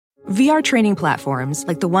VR training platforms,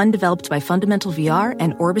 like the one developed by Fundamental VR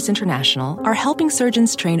and Orbis International, are helping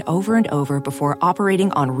surgeons train over and over before operating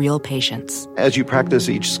on real patients. As you practice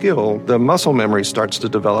each skill, the muscle memory starts to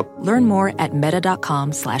develop. Learn more at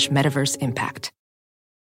meta.com/metaverseimpact.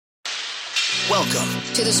 Welcome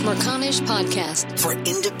to the Smerconish Podcast for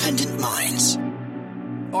independent minds.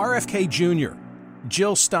 RFK Jr.,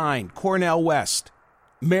 Jill Stein, Cornel West,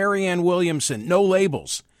 Marianne Williamson, no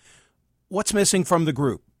labels. What's missing from the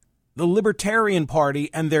group? The Libertarian Party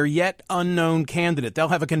and their yet unknown candidate. They'll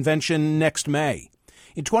have a convention next May.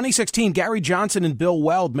 In 2016, Gary Johnson and Bill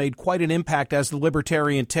Weld made quite an impact as the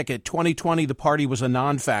Libertarian ticket. 2020, the party was a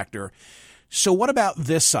non-factor. So what about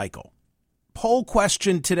this cycle? Poll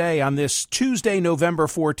question today on this Tuesday, November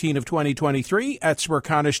 14 of 2023 at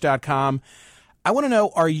Smerconish.com. I want to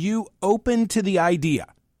know, are you open to the idea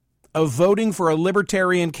of voting for a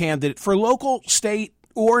Libertarian candidate for local, state,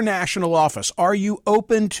 or national office? Are you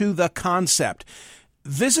open to the concept?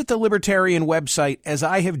 Visit the Libertarian website, as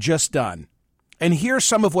I have just done, and here's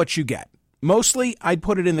some of what you get. Mostly, I'd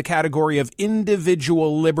put it in the category of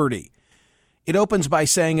individual liberty. It opens by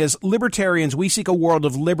saying, as libertarians, we seek a world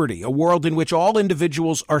of liberty, a world in which all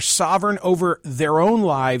individuals are sovereign over their own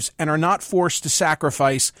lives and are not forced to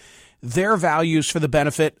sacrifice their values for the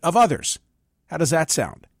benefit of others. How does that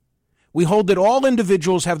sound? We hold that all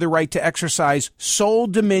individuals have the right to exercise sole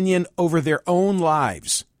dominion over their own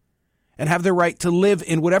lives and have the right to live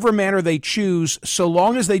in whatever manner they choose, so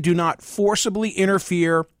long as they do not forcibly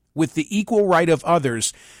interfere with the equal right of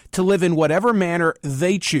others to live in whatever manner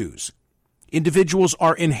they choose. Individuals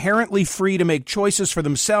are inherently free to make choices for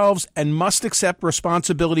themselves and must accept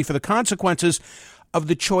responsibility for the consequences of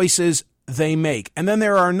the choices they make. And then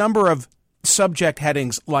there are a number of subject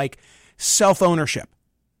headings like self-ownership,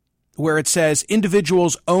 where it says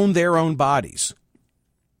individuals own their own bodies,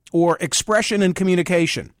 or expression and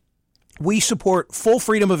communication. We support full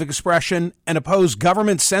freedom of expression and oppose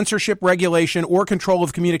government censorship, regulation, or control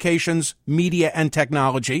of communications, media, and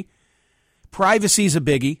technology. Privacy is a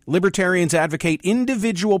biggie. Libertarians advocate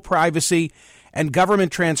individual privacy and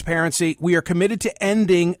government transparency. We are committed to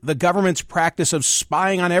ending the government's practice of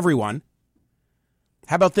spying on everyone.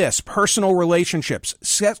 How about this? Personal relationships,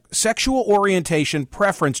 sexual orientation,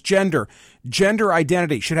 preference, gender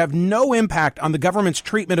identity should have no impact on the government's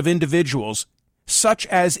treatment of individuals, such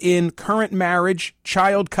as in current marriage,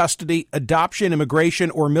 child custody, adoption,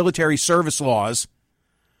 immigration, or military service laws.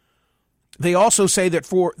 They also say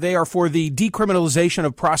that they are for the decriminalization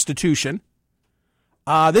of prostitution.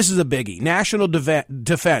 This is a biggie. National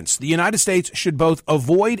defense. The United States should both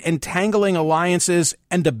avoid entangling alliances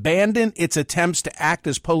and abandon its attempts to act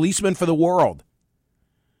as policemen for the world.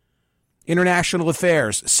 International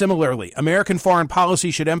affairs. Similarly, American foreign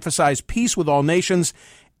policy should emphasize peace with all nations,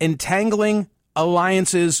 entangling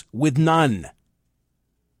alliances with none.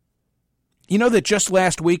 You know that just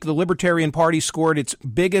last week, the Libertarian Party scored its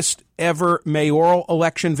biggest ever mayoral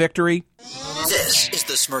election victory? This is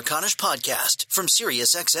the Smerconish Podcast from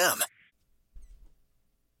SiriusXM.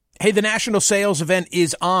 Hey, the national sales event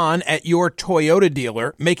is on at your Toyota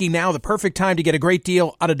dealer, making now the perfect time to get a great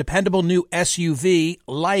deal on a dependable new SUV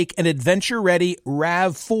like an adventure-ready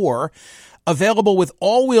RAV4. Available with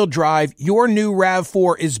all-wheel drive, your new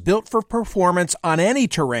RAV4 is built for performance on any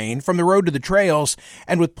terrain, from the road to the trails,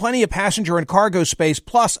 and with plenty of passenger and cargo space,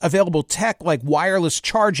 plus available tech like wireless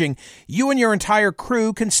charging, you and your entire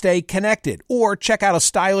crew can stay connected. Or check out a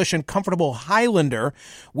stylish and comfortable Highlander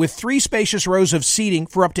with 3 spacious rows of seating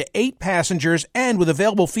for up to 8 passengers, and with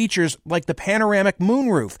available features like the panoramic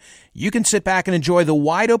moonroof. You can sit back and enjoy the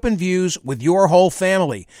wide-open views with your whole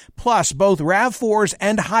family. Plus, both RAV4s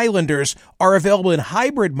and Highlanders are available in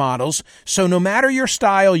hybrid models, so no matter your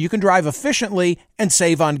style, you can drive efficiently and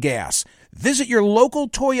save on gas. Visit your local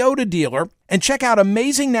Toyota dealer and check out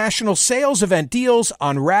amazing national sales event deals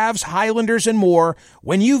on RAVs, Highlanders, and more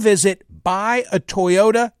when you visit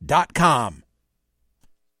buyatoyota.com.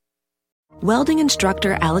 Welding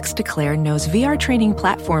instructor Alex DeClaire knows VR training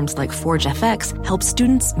platforms like Forge FX help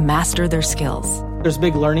students master their skills. There's a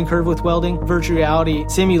big learning curve with welding. Virtual reality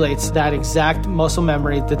simulates that exact muscle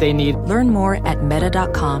memory that they need. Learn more at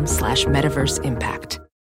meta.com/metaverseimpact.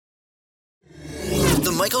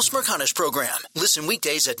 The Michael Smerconish Program. Listen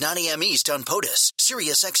weekdays at 9 a.m. East on POTUS,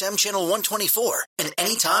 SiriusXM Channel 124, and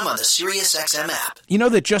anytime on the SiriusXM app. You know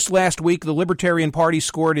that just last week, the Libertarian Party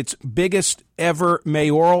scored its biggest ever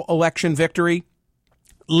mayoral election victory?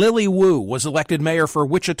 Lily Wu was elected mayor for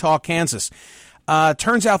Wichita, Kansas.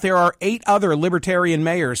 Turns out there are 8 other Libertarian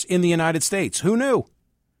mayors in the United States. Who knew?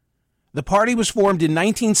 The party was formed in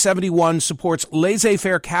 1971, supports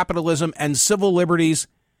laissez-faire capitalism and civil liberties.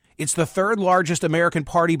 It's the third largest American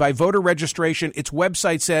party by voter registration. Its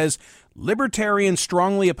website says Libertarians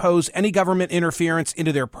strongly oppose any government interference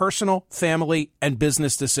into their personal, family, and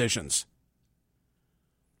business decisions.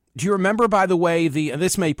 Do you remember, by the way,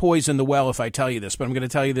 this may poison the well if I tell you this, but I'm going to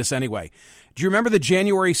tell you this anyway. Do you remember the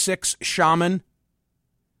January 6th shaman,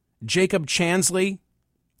 Jacob Chansley?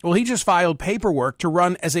 Well, he just filed paperwork to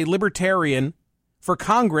run as a Libertarian for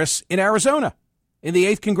Congress in Arizona, in the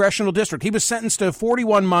 8th Congressional District. He was sentenced to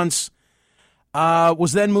 41 months,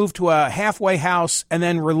 was then moved to a halfway house, and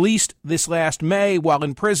then released this last May while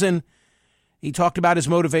in prison. He talked about his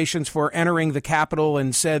motivations for entering the Capitol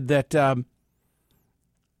and said that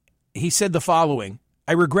he said the following: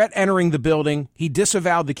 I regret entering the building. He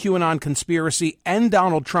disavowed the QAnon conspiracy and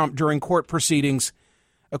Donald Trump during court proceedings,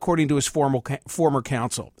 according to his former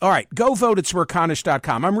counsel. All right, go vote at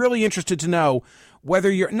smirconish.com. I'm really interested to know whether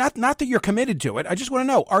you're, not that you're committed to it, I just want to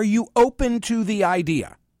know, are you open to the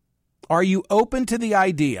idea? Are you open to the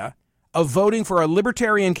idea of voting for a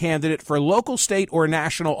Libertarian candidate for local, state, or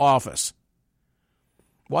national office?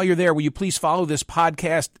 While you're there, will you please follow this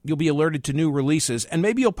podcast? You'll be alerted to new releases, and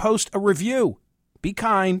maybe you'll post a review. Be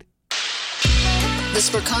kind. The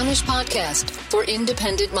Smirconish Podcast for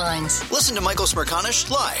independent minds. Listen to Michael Smirconish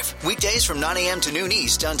live weekdays from 9 a.m. to noon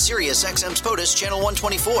East on Sirius XM's POTUS Channel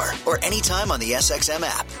 124 or anytime on the SXM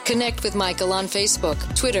app. Connect with Michael on Facebook,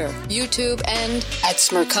 Twitter, YouTube, and at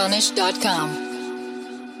smirconish.com.